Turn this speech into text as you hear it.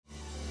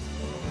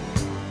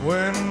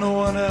when no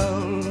one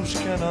else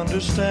can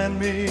understand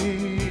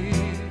me,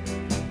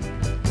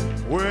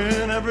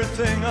 when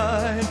everything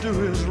I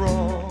do is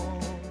wrong.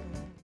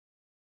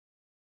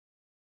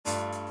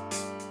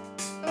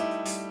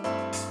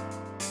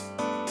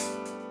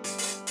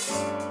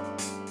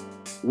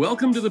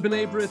 Welcome to the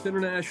B'nai B'rith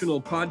International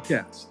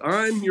podcast.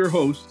 I'm your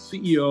host,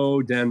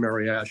 CEO Dan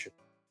Mariaschin.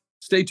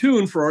 Stay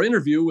tuned for our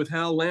interview with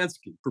Hal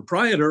Lansky,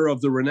 proprietor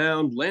of the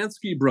renowned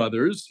Lansky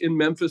Brothers in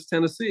Memphis,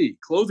 Tennessee,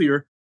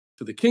 clothier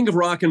to the king of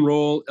rock and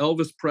roll,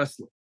 Elvis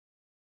Presley.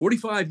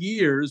 45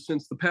 years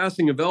since the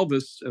passing of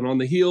Elvis, and on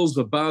the heels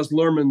of Baz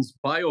Luhrmann's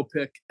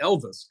biopic,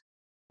 Elvis,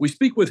 we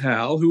speak with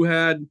Hal, who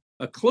had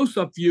a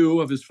close-up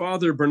view of his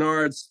father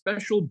Bernard's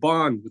special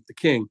bond with the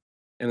king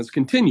and has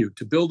continued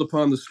to build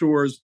upon the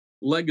store's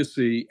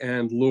legacy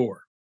and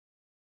lore.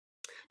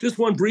 Just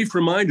one brief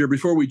reminder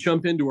before we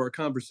jump into our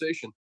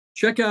conversation.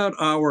 Check out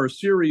our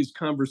series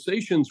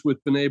Conversations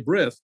with B'nai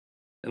B'rith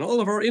and all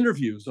of our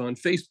interviews on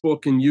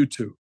Facebook and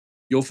YouTube.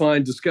 You'll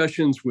find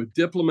discussions with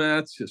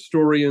diplomats,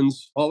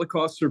 historians,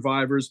 Holocaust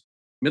survivors,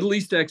 Middle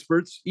East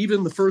experts,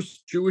 even the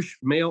first Jewish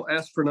male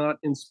astronaut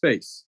in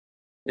space.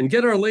 And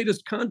get our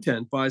latest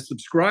content by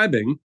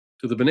subscribing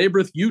to the B'nai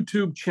B'rith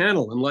YouTube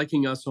channel and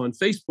liking us on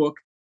Facebook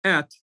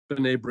at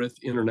B'nai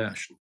B'rith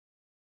International.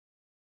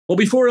 Well,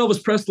 before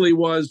Elvis Presley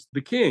was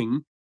the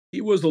king, he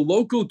was a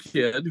local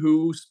kid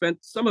who spent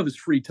some of his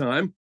free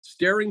time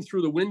staring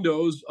through the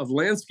windows of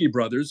Lansky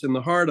Brothers in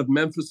the heart of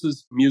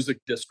Memphis's music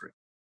district.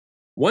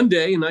 One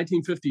day in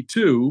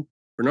 1952,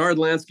 Bernard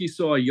Lansky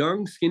saw a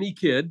young, skinny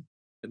kid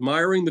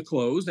admiring the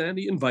clothes, and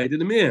he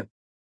invited him in.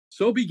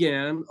 So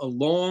began a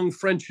long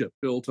friendship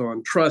built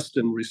on trust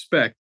and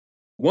respect,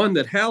 one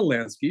that Hal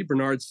Lansky,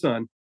 Bernard's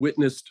son,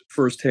 witnessed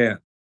firsthand.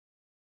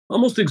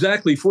 Almost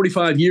exactly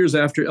 45 years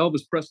after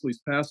Elvis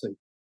Presley's passing,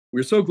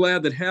 we're so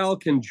glad that Hal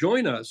can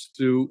join us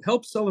to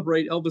help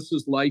celebrate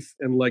Elvis's life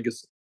and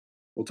legacy.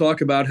 We'll talk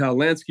about how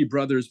Lansky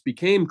Brothers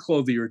became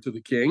clothier to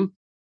the king,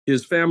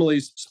 his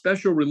family's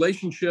special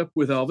relationship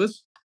with Elvis,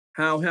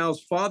 how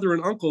Hal's father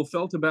and uncle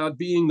felt about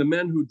being the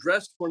men who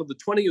dressed one of the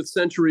 20th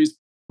century's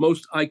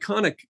most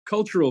iconic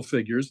cultural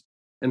figures,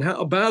 and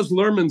how Baz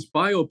Luhrmann's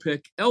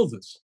biopic,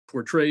 Elvis,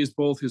 portrays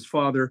both his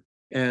father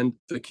and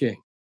the king.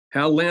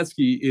 Hal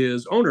Lansky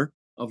is owner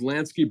of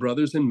Lansky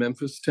Brothers in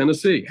Memphis,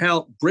 Tennessee.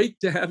 Hal, great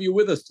to have you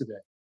with us today.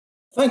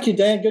 Thank you,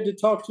 Dan. Good to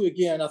talk to you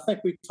again. I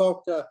think we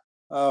talked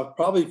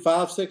probably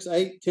 5, 6,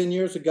 8, 10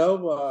 years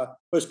ago.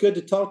 But it's good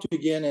to talk to you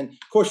again. And,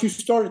 of course, you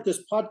started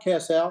this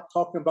podcast out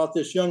talking about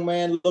this young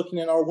man looking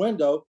in our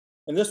window.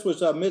 And this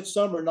was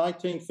midsummer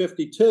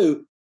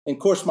 1952. And,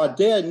 of course, my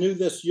dad knew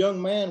this young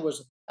man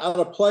was out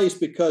of place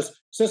because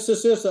since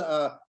this is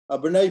a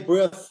B'nai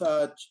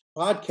B'rith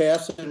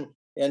podcast,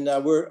 and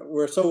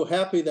we're so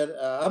happy that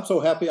I'm so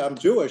happy I'm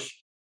Jewish.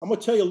 I'm going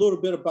to tell you a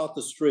little bit about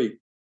the street.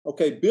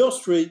 Okay, Beale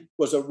Street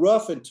was a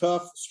rough and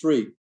tough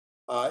street.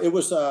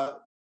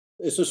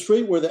 It's a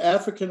street where the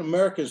African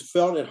Americans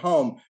felt at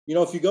home. You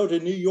know, if you go to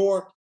New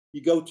York,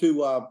 you go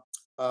to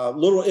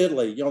Little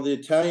Italy. You know, the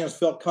Italians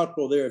felt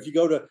comfortable there. If you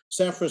go to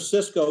San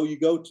Francisco, you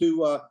go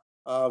to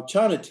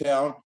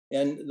Chinatown,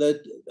 and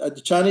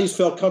the Chinese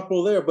felt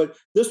comfortable there. But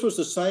this was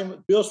the same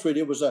at Beale Street.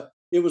 It was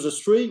a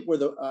street where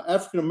the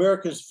African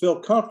Americans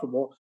felt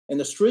comfortable, and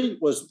the street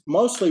was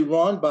mostly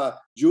run by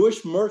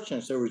Jewish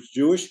merchants. There was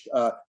Jewish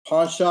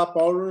pawn shop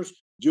owners,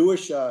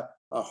 Jewish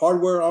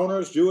hardware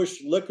owners,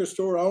 Jewish liquor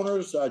store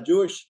owners,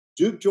 Jewish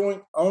juke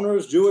joint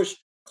owners, Jewish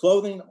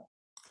clothing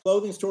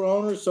store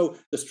owners. So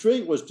the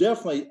street was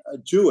definitely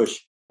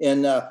Jewish,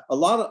 and a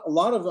lot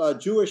of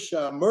Jewish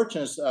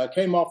merchants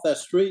came off that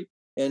street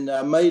and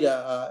made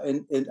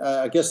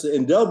I guess the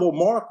indelible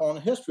mark on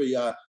history.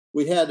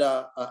 We had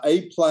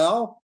Abe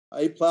Plow.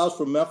 Abe Plow's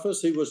from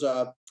Memphis.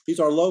 He's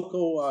our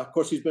local. Of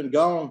course, he's been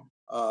gone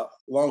a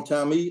long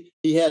time.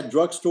 He had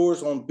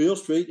drugstores on Beale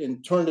Street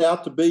and turned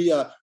out to be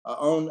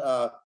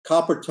on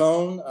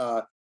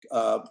Coppertone,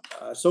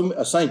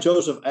 St.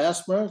 Joseph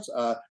Aspirants.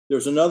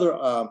 There's another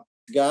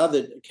guy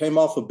that came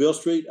off of Beale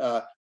Street.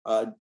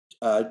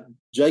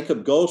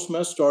 Jacob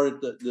Goldsmith started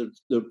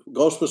the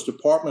Goldsmith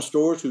department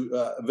stores, who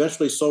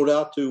eventually sold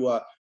out to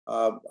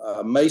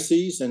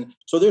Macy's. And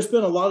so there's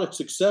been a lot of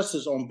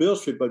successes on Beale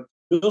Street, but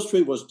Beale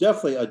Street was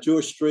definitely a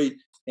Jewish street.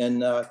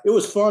 And it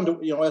was fun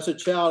to, as a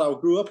child,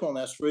 I grew up on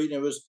that street,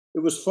 and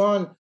it was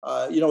fun.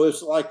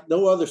 It's like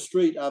no other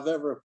street I've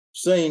ever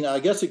seen. I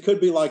guess it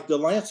could be like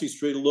Delancey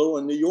Street a little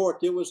in New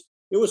York. It was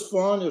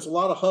fun. There was a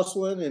lot of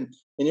hustling. And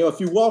if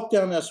you walk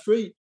down that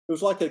street, it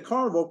was like a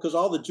carnival, because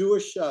all the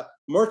Jewish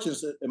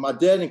merchants, and my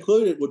dad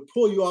included, would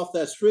pull you off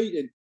that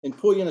street and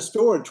pull you in a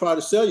store and try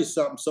to sell you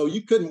something. So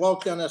you couldn't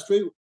walk down that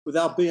street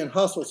without being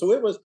hustled. So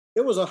it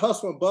was a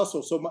hustle and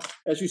bustle. So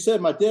as you said,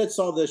 my dad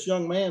saw this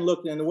young man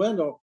looking in the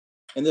window,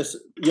 and this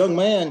young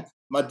man,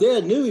 my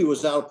dad knew he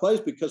was out of place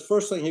because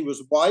first thing, he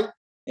was white,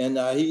 and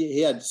he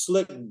had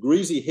slick,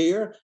 greasy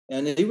hair,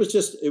 and it was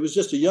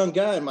just a young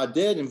guy. And my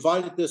dad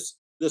invited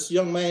this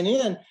young man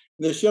in.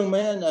 And this young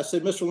man, I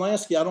said, "Mr.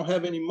 Lansky, I don't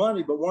have any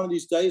money, but one of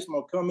these days I'm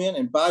going to come in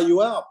and buy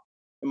you out."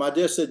 And my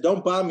dad said,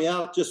 "Don't buy me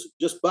out,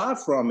 just buy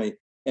from me."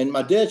 And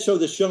my dad showed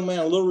this young man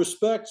a little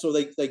respect, so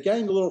they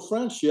gained a little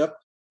friendship.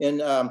 And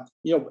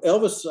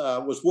Elvis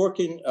was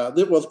working.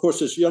 Well, of course,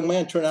 this young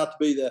man turned out to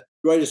be the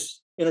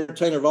greatest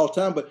entertainer of all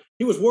time. But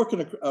he was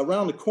working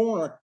around the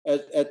corner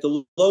at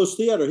the Lowe's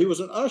Theater. He was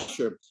an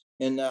usher,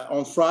 and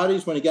on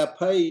Fridays when he got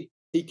paid,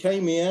 he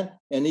came in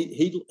and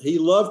he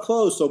loved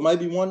clothes. So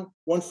maybe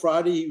one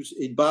Friday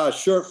he'd buy a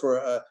shirt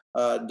for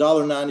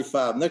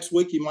 $1.95. Next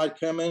week he might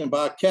come in and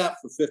buy a cap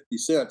for 50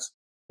 cents.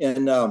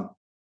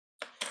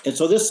 And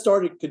so this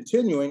started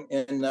continuing,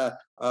 and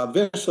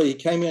eventually he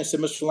came in and said,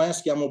 "Mr.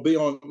 Lansky, I'm going to be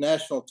on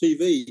national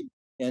TV."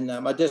 And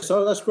my dad said,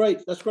 "Oh, that's great,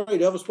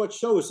 Elvis. What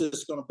show is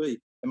this going to be?"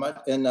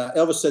 And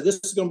Elvis said, "This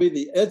is going to be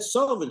the Ed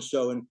Sullivan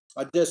Show." And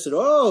my dad said,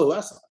 "Oh,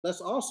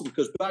 that's awesome,"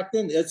 because back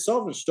then the Ed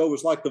Sullivan Show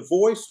was like The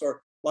Voice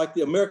or like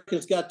the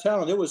Americans Got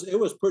Talent. It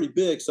was pretty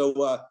big. So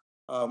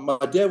my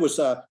dad was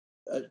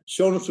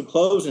showing him some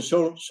clothes and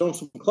showing him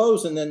some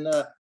clothes, and then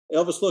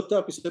Elvis looked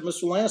up. He said,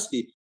 "Mr.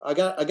 Lansky, I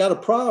got a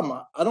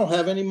problem. I don't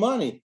have any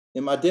money."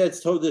 And my dad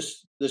told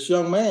this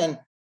young man,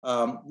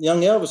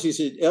 young Elvis, he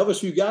said,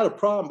 "Elvis, you got a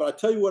problem, but I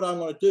tell you what I'm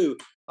going to do.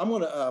 I'm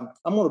going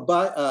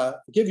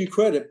to give you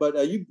credit, but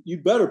you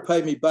better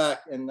pay me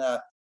back." And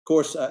of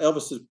course,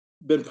 Elvis has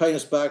been paying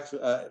us back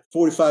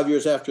 45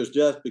 years after his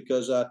death,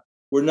 because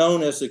we're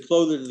known as the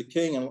clothier to the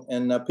king,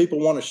 and people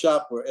want to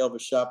shop where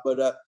Elvis shopped.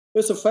 But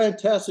it's a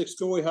fantastic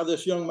story how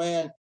this young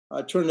man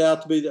turned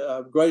out to be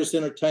the greatest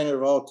entertainer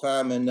of all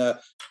time. And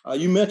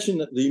you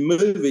mentioned the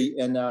movie,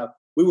 and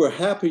we were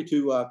happy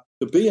to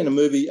be in the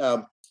movie.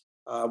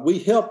 We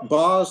helped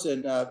Boz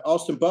and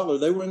Austin Butler.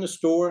 They were in the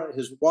store.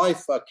 His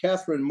wife,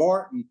 Catherine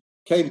Martin,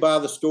 came by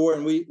the store,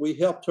 and we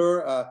helped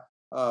her,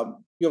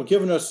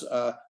 giving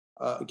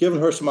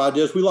her some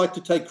ideas. We like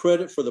to take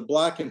credit for the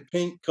black and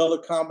pink color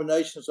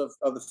combinations of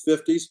the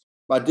 50s.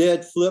 My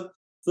dad flipped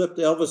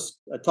Elvis,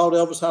 taught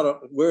Elvis how to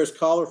wear his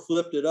collar,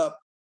 flipped it up.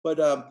 But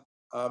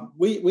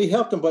we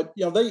helped them, but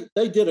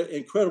they did an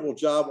incredible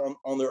job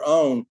on their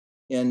own,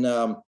 and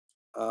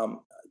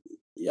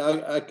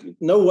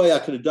no way I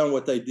could have done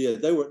what they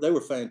did. They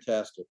were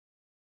fantastic.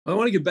 I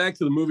want to get back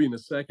to the movie in a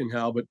second,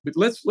 Hal, but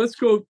let's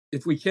go,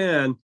 if we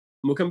can, and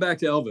we'll come back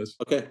to Elvis.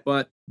 Okay.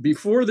 But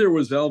before there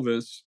was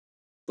Elvis,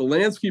 the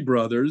Lansky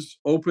brothers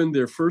opened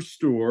their first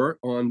store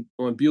on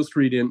Beale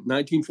Street in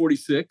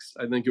 1946,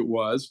 I think it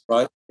was.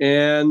 Right.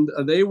 And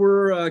they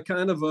were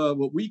kind of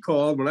what we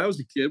called, when I was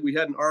a kid, we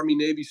had an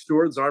Army-Navy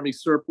store, it's Army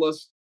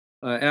surplus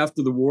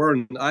after the war.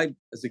 And I,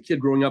 as a kid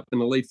growing up in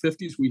the late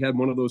 50s, we had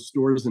one of those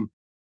stores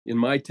in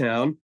my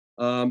town.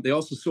 They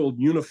also sold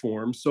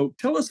uniforms. So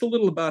tell us a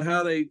little about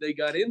how they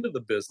got into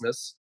the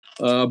business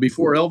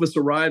before Elvis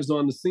arrives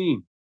on the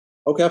scene.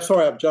 Okay, I'm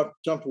sorry, I've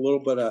jumped a little,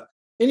 but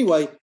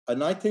anyway,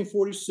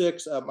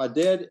 1946, my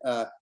dad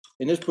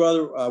and his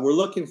brother were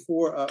looking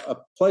for a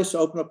place to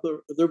open up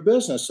their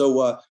business.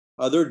 So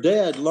their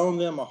dad loaned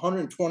them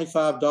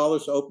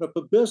 $125 to open up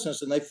a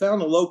business, and they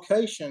found a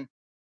location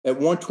at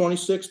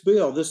 126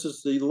 Beale. This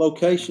is the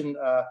location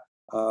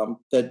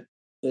that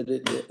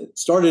it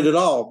started it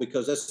all,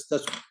 because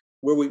that's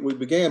where we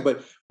began.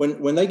 But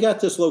when they got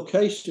this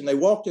location, they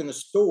walked in the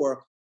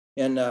store,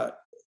 and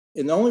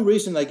the only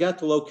reason they got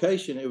the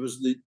location, it was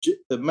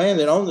the man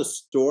that owned the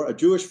store, a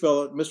Jewish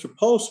fellow, Mr.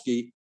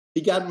 Polsky.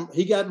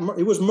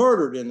 He was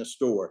murdered in the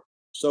store.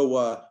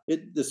 So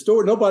the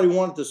store, nobody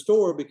wanted the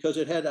store because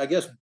it had, I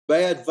guess,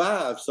 bad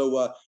vibes.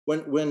 So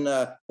when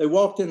they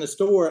walked in the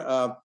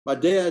store, my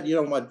dad,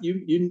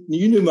 you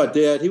knew my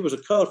dad. He was a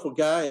colorful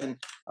guy, and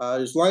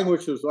his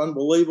language was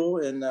unbelievable.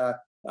 And I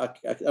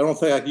don't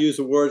think I can use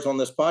the words on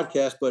this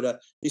podcast, but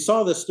he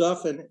saw this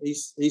stuff, and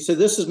he said,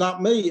 "This is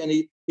not me." And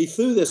he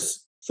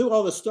threw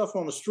all this stuff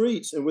on the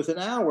streets, and within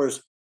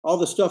hours, all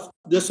the stuff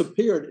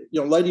disappeared.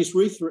 Ladies'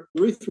 rethrift,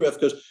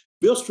 because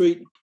Beale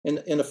Street in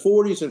the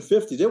 40s and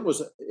 50s,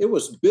 it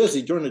was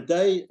busy during the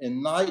day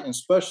and night, and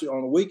especially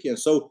on the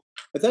weekends. So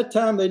at that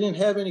time, they didn't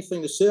have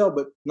anything to sell.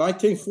 But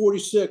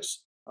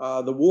 1946,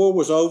 the war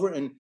was over,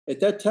 and at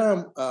that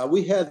time,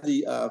 we had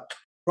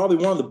probably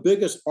one of the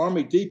biggest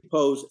Army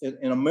depots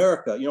in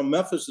America.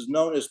 Memphis is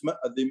known as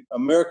the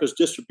America's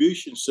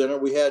distribution center.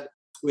 We had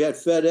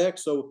FedEx,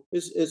 so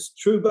it's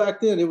true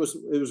back then. It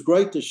was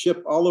great to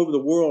ship all over the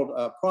world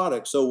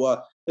products.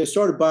 So they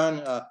started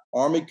buying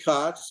Army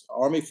cots,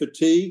 Army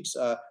fatigues,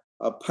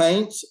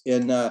 paints,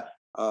 and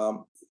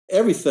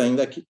everything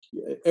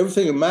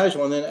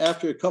imaginable. And then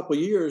after a couple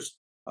of years,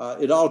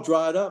 it all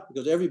dried up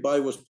because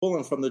everybody was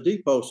pulling from the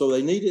depot. So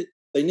they needed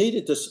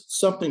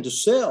something to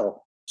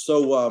sell.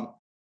 So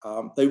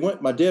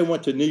my dad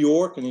went to New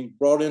York, and he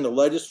brought in the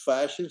latest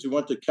fashions. He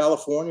went to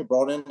California,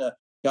 brought in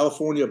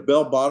California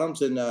bell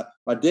bottoms, and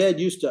my dad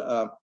used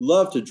to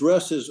love to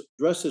dress his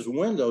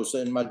windows,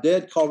 and my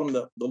dad called them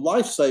the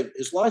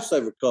his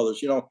lifesaver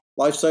colors.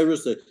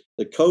 Lifesavers,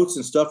 the coats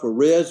and stuff were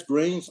reds,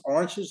 greens,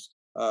 oranges,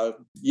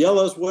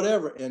 yellows,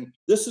 whatever. And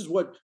this is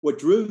what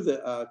drew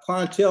the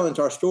clientele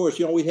into our stores.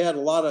 We had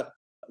a lot of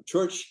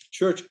church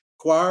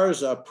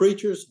choirs,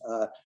 preachers,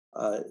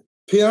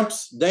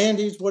 pimps,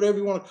 dandies, whatever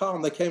you want to call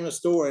them. They came in the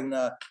store, and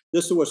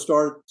this is what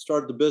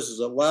started the business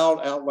of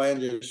loud,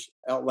 outlandish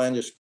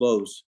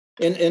clothes.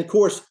 And of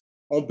course,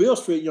 on Beale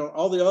Street,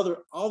 all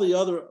the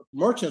other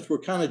merchants were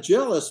kind of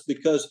jealous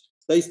because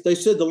they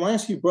said the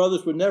Lansky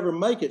brothers would never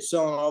make it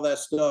selling all that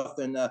stuff.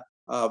 And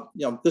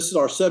this is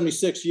our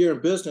 76th year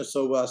in business.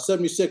 So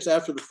 76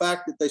 after the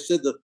fact that they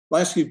said the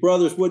Lansky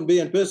brothers wouldn't be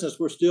in business,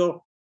 we're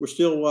still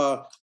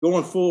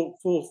going full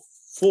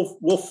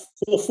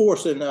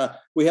force. And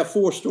we have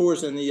 4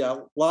 stores in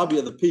the lobby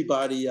of the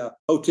Peabody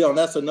Hotel, and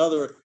that's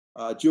another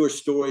Jewish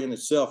story in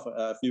itself.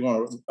 If you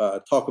want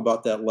to talk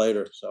about that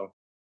later, so.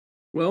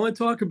 Well, I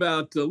talk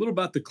about a little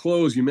about the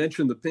clothes. You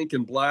mentioned the pink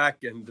and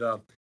black and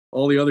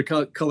all the other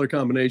color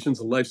combinations,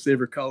 the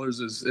lifesaver colors,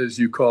 as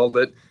you called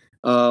it.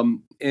 I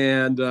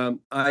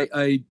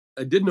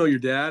did know your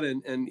dad,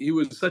 and he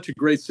was such a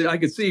great. I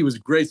could see he was a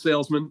great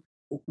salesman.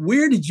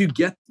 Where did you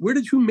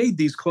made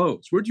these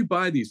clothes? Where did you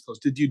buy these clothes?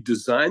 Did you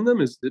design them?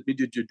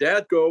 Did your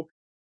dad go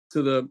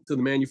to the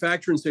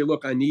manufacturer and say,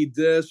 "Look, I need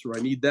this or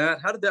I need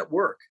that"? How did that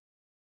work?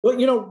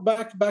 Well,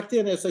 back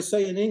then, as they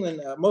say in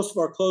England, most of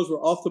our clothes were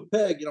off the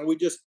peg.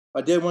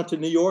 My dad went to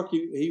New York.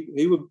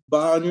 He would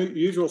buy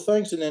unusual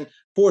things, and then, of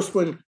course,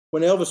 when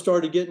Elvis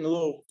started getting a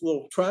little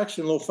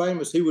traction, a little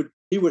famous, he would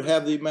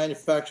have the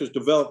manufacturers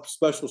develop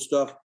special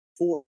stuff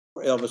for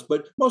Elvis.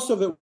 But most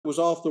of it was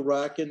off the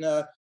rack, and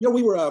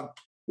we were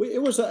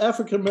it was an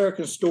African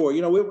American store.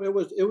 We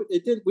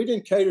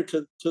didn't cater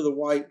to the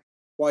white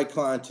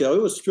clientele.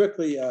 It was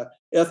strictly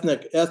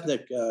ethnic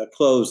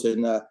clothes,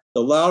 and the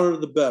louder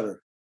the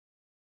better.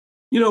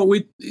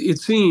 It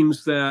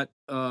seems that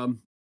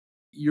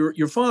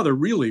your father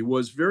really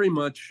was very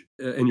much,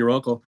 and your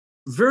uncle,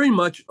 very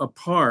much a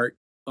part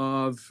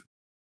of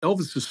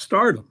Elvis's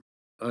stardom.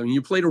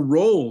 You played a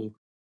role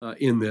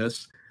in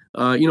this.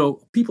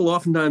 People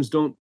oftentimes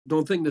don't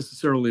think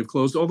necessarily of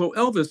clothes, although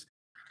Elvis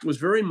was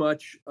very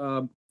much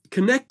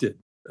connected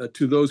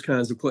to those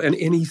kinds of clothes,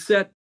 and he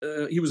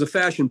was a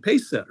fashion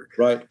pace setter.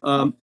 Right.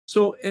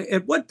 So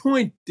at what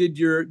point did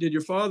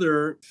your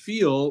father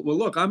feel, well,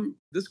 look,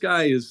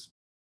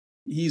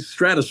 he's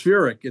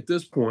stratospheric at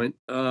this point,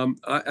 and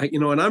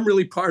I'm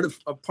really part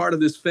of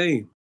this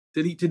fame.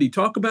 Did he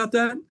talk about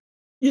that?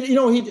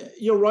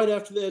 Right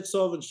after the Ed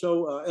Sullivan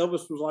Show,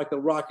 Elvis was like a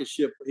rocket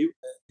ship.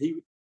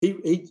 He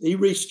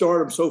reached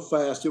stardom so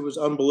fast; it was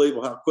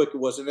unbelievable how quick it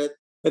was. And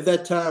at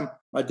that time,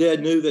 my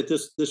dad knew that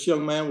this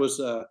young man was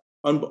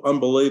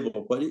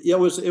unbelievable. But it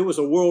was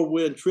a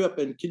whirlwind trip.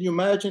 And can you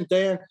imagine,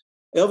 Dan?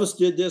 Elvis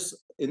did this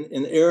in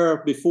an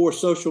era before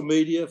social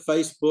media,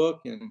 Facebook,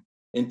 and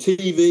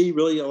TV,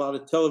 really a lot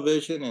of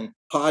television and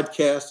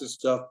podcasts and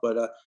stuff. But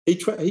he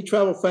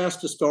traveled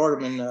fast to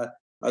stardom, and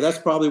that's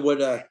probably what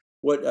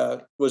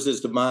was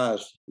his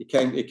demise. It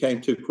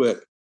came too quick.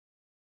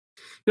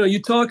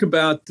 You talk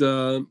about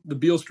the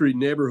Beale Street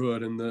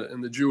neighborhood and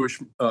the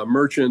Jewish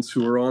merchants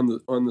who are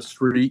on the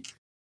street.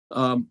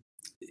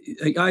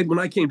 When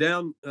I came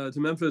down to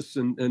Memphis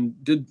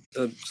and did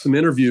some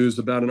interviews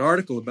about an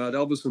article about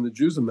Elvis and the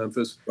Jews of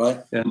Memphis,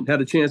 right, and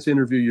had a chance to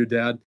interview your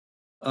dad,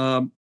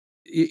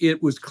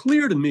 it was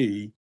clear to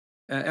me,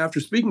 after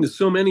speaking to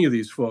so many of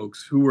these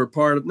folks who were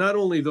part of, not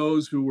only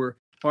those who were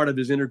part of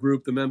his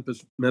intergroup, the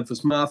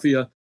Memphis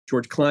Mafia,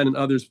 George Klein and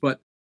others,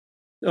 but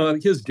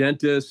his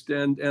dentist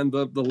and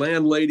the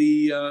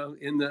landlady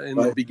in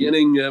the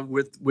beginning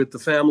with the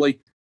family,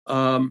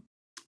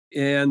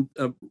 and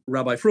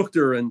Rabbi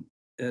Fruchter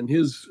and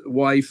his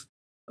wife,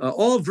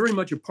 all very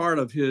much a part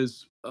of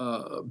his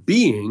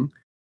being.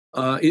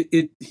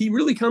 He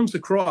really comes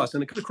across,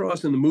 and it comes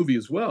across in the movie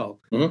as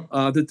well,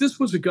 that this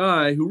was a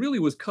guy who really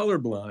was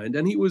colorblind,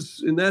 and he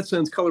was, in that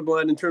sense,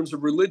 colorblind in terms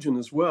of religion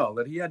as well.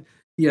 That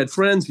he had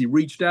friends, he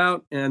reached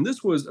out, and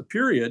this was a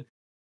period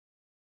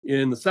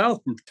in the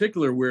South, in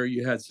particular, where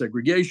you had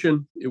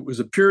segregation. It was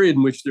a period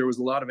in which there was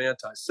a lot of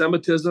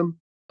anti-Semitism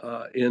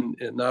in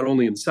not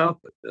only in the South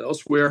but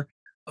elsewhere.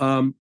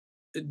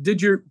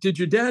 Did your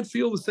dad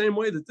feel the same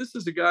way, that this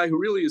is a guy who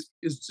really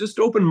is just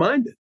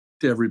open-minded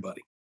to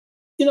everybody?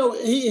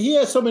 He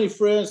had so many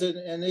friends,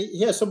 and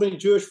he had so many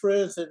Jewish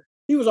friends, and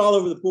he was all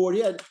over the board.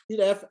 He had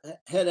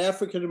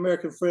African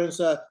American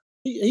friends.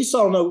 He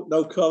saw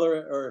no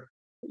color, or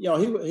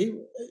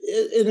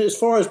and as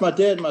far as my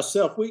dad and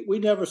myself, we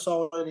never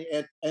saw any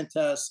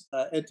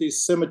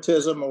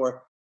anti-Semitism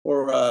or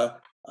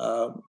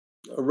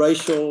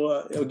racial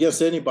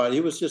against anybody.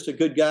 He was just a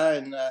good guy,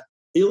 and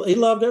he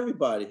loved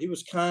everybody. He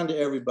was kind to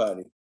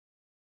everybody.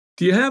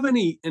 Do you have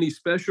any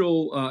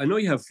special? I know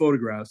you have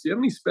photographs. Do you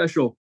have any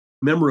special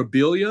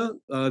memorabilia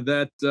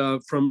that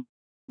from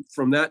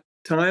that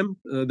time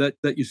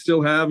that you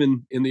still have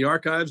in the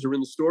archives or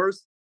in the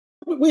stores?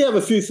 We have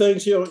a few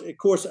things. Of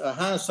course,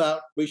 hindsight,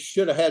 we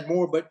should have had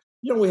more, but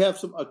we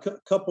have a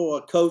couple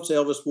of coats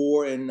Elvis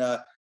wore, and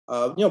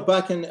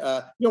back in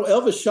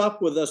Elvis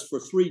shopped with us for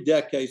 3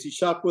 decades. He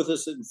shopped with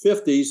us in the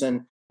 50s,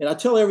 and I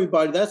tell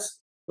everybody, that's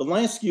the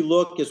Lansky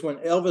look is when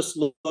Elvis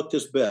looked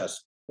his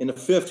best. In the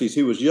 50s,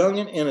 he was young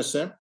and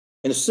innocent.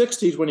 In the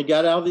 60s, when he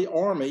got out of the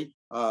Army,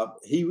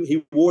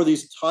 he wore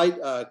these tight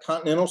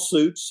continental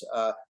suits,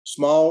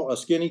 small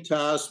skinny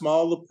ties,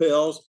 small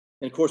lapels.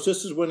 And of course,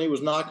 this is when he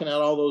was knocking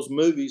out all those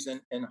movies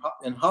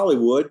in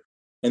Hollywood.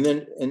 And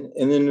then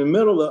in the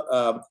middle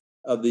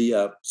of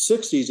the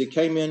 60s, it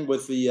came in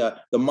with the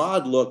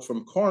mod look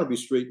from Carnaby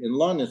Street in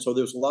London. So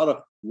there was a lot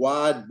of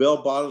wide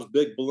bell bottoms,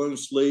 big balloon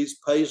sleeves,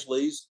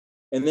 paisleys.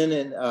 And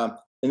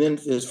then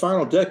his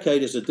final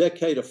decade is a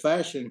decade of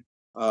fashion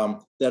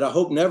that I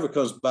hope never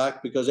comes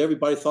back, because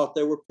everybody thought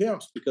they were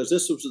pimps, because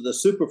this was the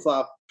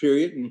Superfly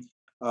period,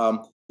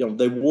 and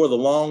they wore the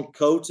long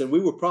coats, and we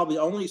were probably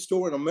the only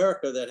store in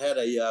America that had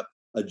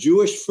a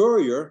Jewish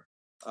furrier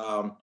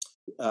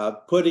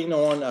putting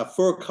on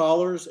fur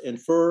collars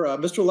and fur.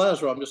 Mr.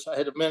 Lazaro, I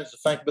had a minute to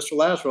thank Mr.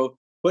 Lazaro,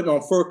 putting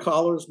on fur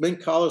collars,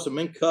 mink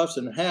cuffs,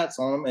 and hats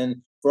on them,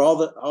 and for all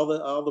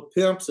the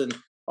pimps and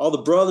all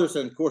the brothers,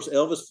 and of course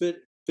Elvis fit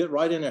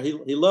right in there.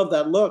 He loved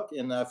that look,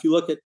 and if you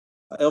look at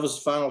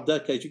Elvis's final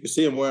decades, you can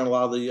see him wearing a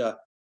lot of the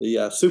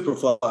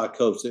Superfly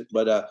coats.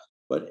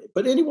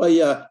 But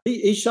anyway,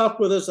 he shopped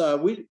with us.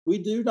 We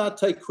do not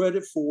take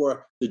credit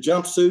for the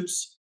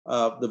jumpsuits.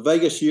 The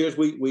Vegas years,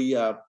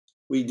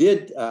 we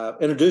did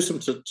introduce him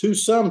to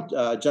some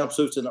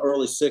jumpsuits in the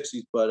early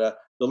 '60s, but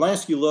the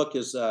Lansky look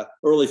is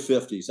early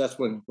 '50s. That's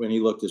when he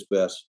looked his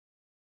best.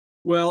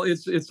 Well,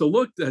 it's a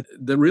look that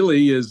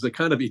really is the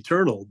kind of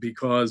eternal,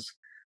 because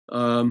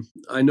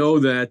I know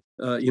that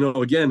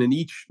again,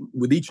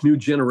 with each new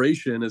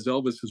generation, as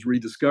Elvis is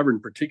rediscovered,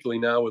 and particularly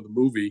now with the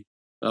movie,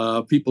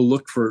 people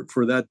look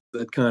for that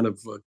kind of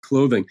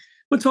clothing.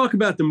 We'll talk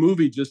about the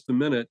movie just a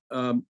minute.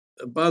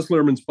 Baz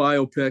Luhrmann's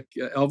biopic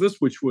Elvis,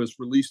 which was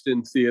released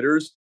in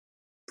theaters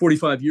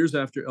 45 years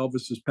after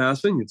Elvis's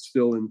passing. It's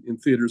still in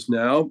theaters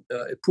now.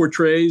 It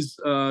portrays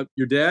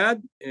your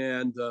dad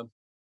and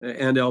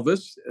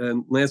Elvis,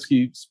 and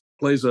Lansky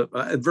plays a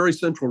very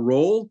central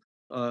role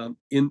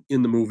in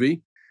the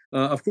movie.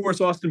 Of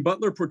course, Austin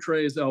Butler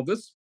portrays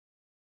Elvis,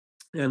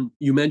 and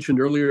you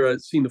mentioned earlier,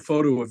 I'd seen the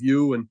photo of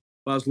you and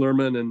Baz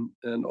Luhrmann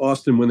and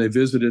Austin when they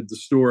visited the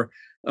store.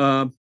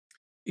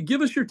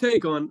 Give us your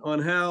take on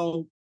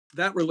how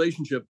that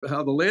relationship,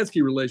 how the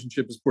Lansky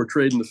relationship is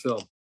portrayed in the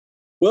film.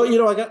 Well,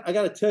 I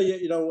got to tell you,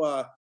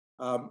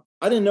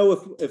 I didn't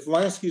know if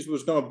Lansky's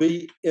was going to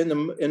be in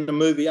the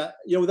movie.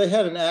 They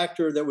had an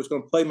actor that was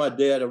going to play my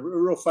dad, a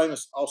real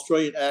famous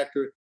Australian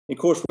actor. And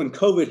of course, when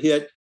COVID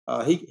hit,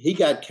 he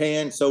got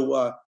canned.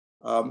 So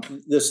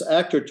this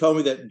actor told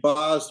me that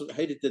Baz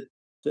hated to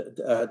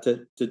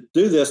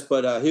do this,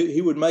 but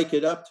he would make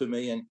it up to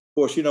me. And of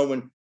course,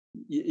 when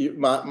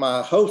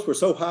my hopes were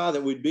so high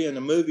that we'd be in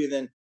the movie, and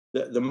then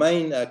the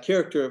main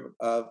character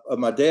of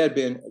my dad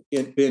being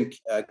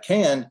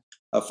canned,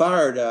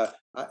 fired.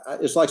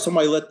 It's like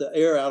somebody let the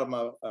air out of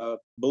my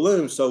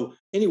balloon. So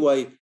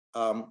anyway,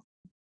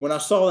 when I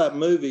saw that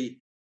movie,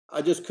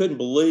 I just couldn't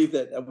believe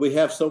that we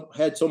had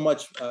so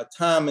much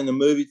time in the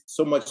movie,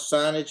 so much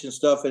signage and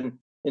stuff. And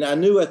I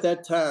knew at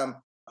that time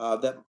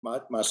that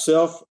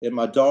myself and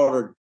my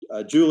daughter,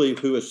 Julie,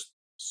 who is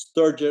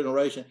third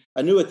generation,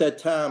 I knew at that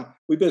time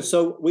we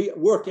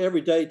worked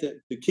every day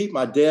to keep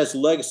my dad's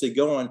legacy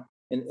going.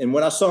 And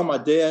when I saw my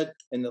dad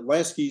and the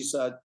Lansky's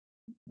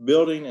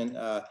building and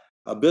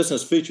a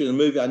business featured in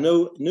the movie, I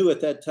knew at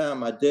that time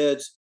my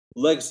dad's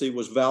legacy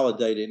was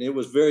validated. And it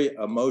was very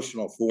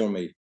emotional for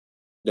me,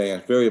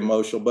 Dan, very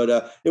emotional.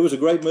 But it was a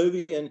great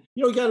movie. And,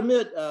 you got to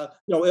admit,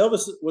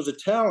 Elvis was a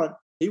talent.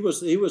 He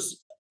was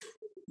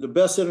the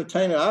best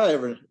entertainer I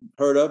ever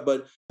heard of.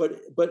 But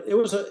it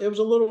was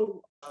a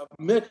little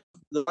mix,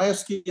 the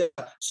Lansky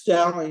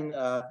styling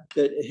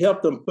that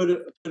helped them put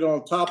it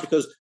on top,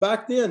 because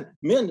back then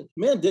men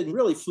didn't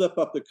really flip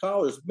up their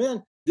collars.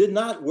 Men did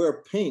not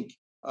wear pink.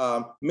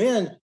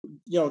 Men,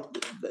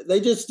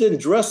 they just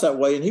didn't dress that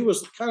way, and he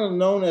was kind of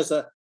known as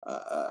a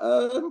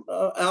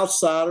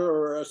outsider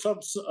or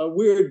a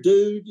weird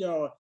dude,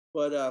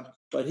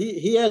 But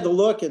he had the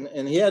look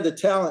and he had the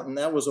talent, and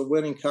that was a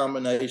winning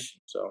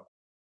combination. So,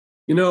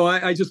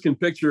 I just can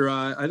picture.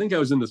 I think I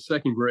was in the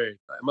second grade.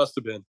 I must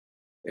have been.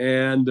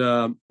 And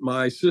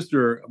my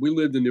sister, we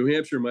lived in New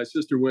Hampshire. My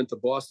sister went to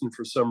Boston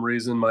for some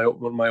reason, one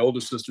of my older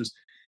sisters,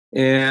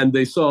 and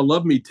they saw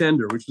Love Me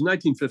Tender, which was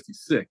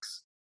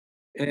 1956.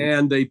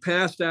 And they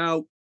passed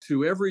out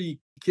to every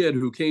kid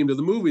who came to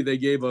the movie. They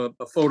gave a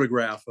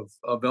photograph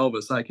of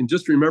Elvis. I can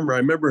just remember, I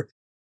remember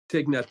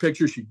taking that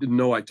picture. She didn't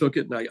know I took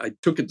it, and I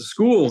took it to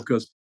school,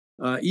 because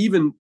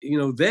even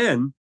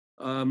then,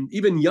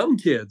 even young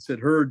kids had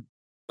heard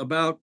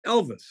about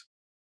Elvis.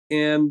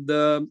 And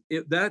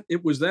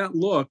it was that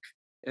look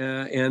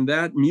and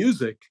that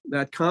music,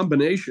 that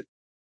combination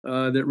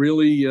that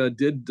really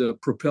did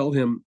propel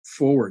him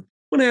forward.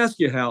 I want to ask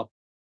you, Hal,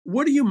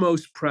 what are you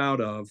most proud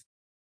of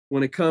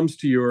when it comes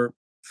to your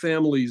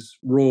family's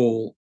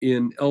role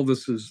in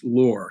Elvis's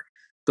lore?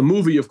 The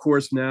movie, of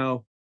course,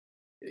 now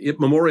it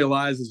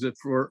memorializes it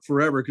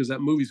forever, because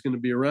that movie's going to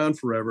be around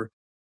forever.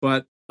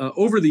 But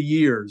over the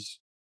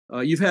years,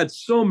 you've had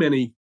so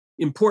many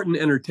important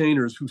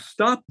entertainers who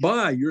stopped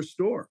by your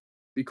store,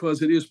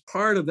 because it is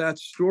part of that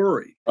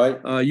story.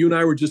 Right. You and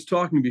I were just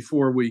talking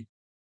before we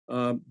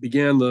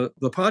began the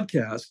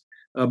podcast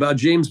about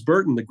James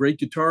Burton, the great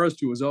guitarist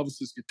who was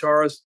Elvis's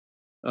guitarist,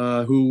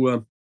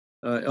 who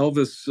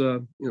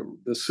Elvis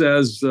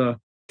says,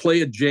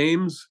 "Play it,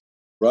 James."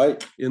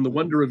 Right. In The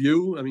Wonder of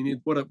You. I mean,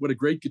 what a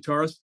great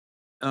guitarist.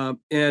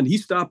 And he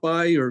stopped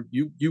by, or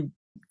you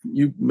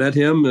met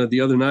him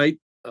the other night,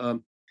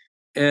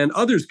 and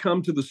others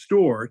come to the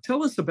store.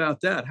 Tell us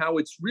about that. How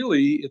it's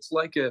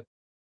like a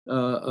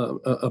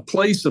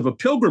place of a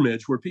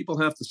pilgrimage where people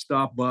have to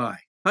stop by.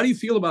 How do you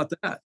feel about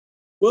that?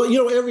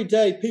 Well, every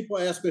day people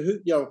ask me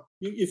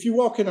if you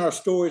walk in our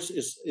stores,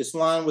 it's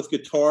lined with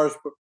guitars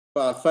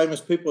by famous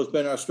people who's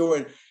been in our store,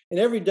 and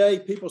every day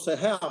people say,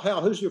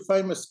 Hal, who's your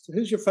famous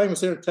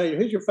entertainer?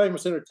 Who's your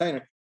famous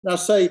entertainer? And I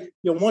say,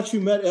 once you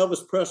met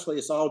Elvis Presley,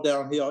 it's all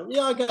downhill.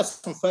 Yeah, I got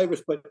some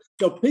favorites, but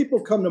people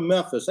come to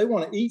Memphis. They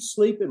want to eat,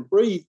 sleep, and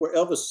breathe where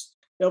Elvis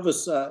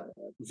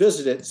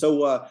visited.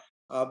 So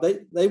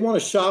they want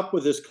to shop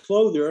with his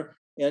clothier.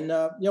 And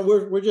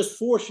we're just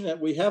fortunate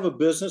we have a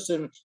business,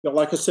 and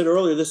like I said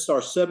earlier, this is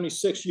our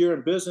 76th year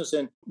in business,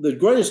 and the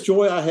greatest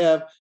joy I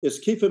have is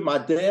keeping my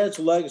dad's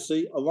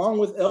legacy along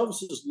with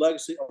Elvis's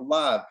legacy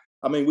alive.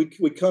 I mean,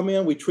 we come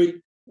in, we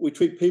treat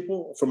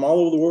people from all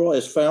over the world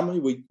as family.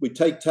 We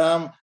take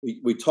time,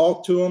 we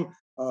talk to them.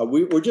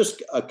 We're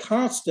just a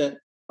constant.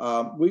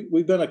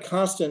 We've been a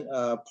constant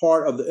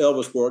part of the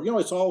Elvis world.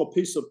 It's all a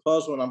piece of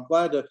puzzle, and I'm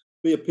glad to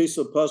be a piece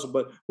of the puzzle.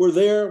 But we're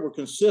there. We're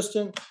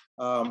consistent.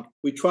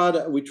 We try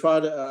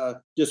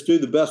to just do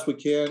the best we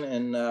can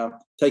and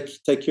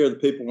take care of the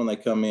people when they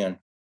come in.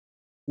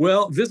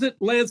 Well, visit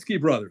Lansky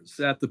Brothers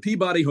at the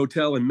Peabody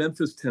Hotel in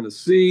Memphis,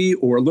 Tennessee,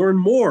 or learn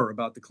more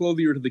about the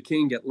Clothier to the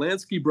King at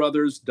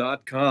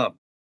LanskyBrothers.com.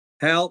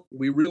 Hal,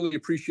 we really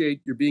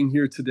appreciate your being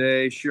here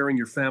today, sharing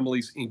your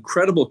family's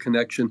incredible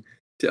connection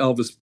to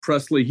Elvis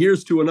Presley.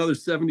 Here's to another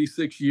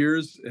 76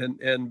 years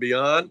and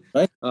beyond.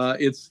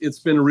 It's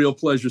been a real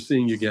pleasure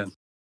seeing you again.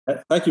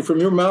 Thank you. From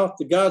your mouth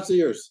to God's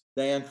ears,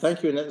 Dan.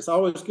 Thank you. And it's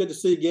always good to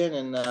see you again.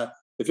 And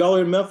if y'all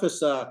are in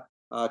Memphis,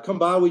 come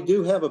by. We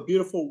do have a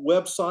beautiful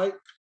website,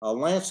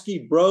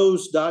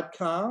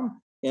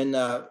 LanskyBros.com. And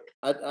I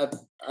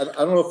don't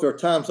know if there are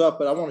times up,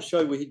 but I want to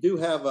show you, we do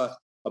have a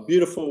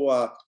beautiful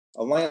a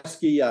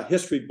Lansky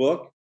history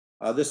book.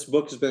 This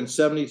book has been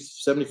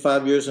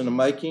 75 years in the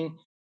making.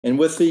 And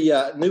with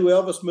the new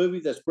Elvis movie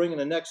that's bringing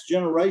the next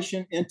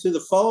generation into the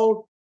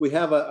fold, we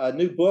have a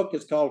new book.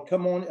 It's called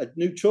a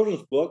new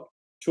children's book,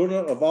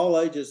 Children of All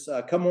Ages.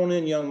 Come on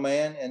in, young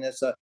man. And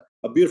it's a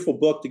beautiful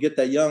book to get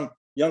that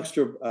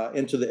youngster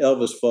into the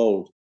Elvis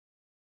fold.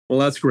 Well,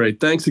 that's great.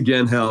 Thanks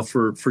again, Hal,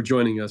 for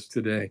joining us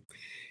today.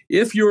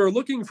 If you're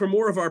looking for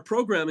more of our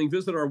programming,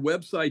 visit our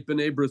website,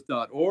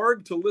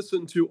 b'nai to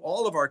listen to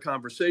all of our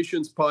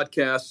conversations,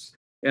 podcasts,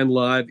 and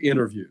live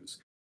interviews.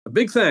 A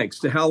big thanks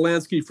to Hal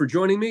Lansky for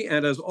joining me.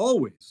 And as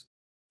always,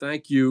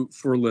 thank you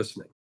for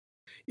listening.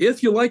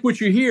 If you like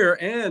what you hear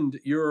and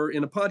you're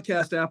in a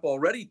podcast app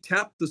already,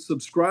 tap the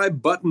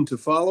subscribe button to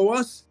follow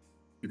us.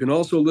 You can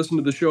also listen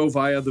to the show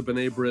via the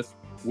B'nai B'rith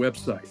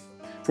website.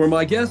 For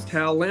my guest,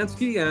 Hal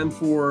Lansky, and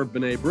for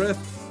B'nai B'rith,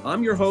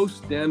 I'm your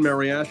host, Dan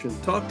Mariasch,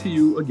 and talk to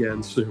you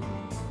again soon.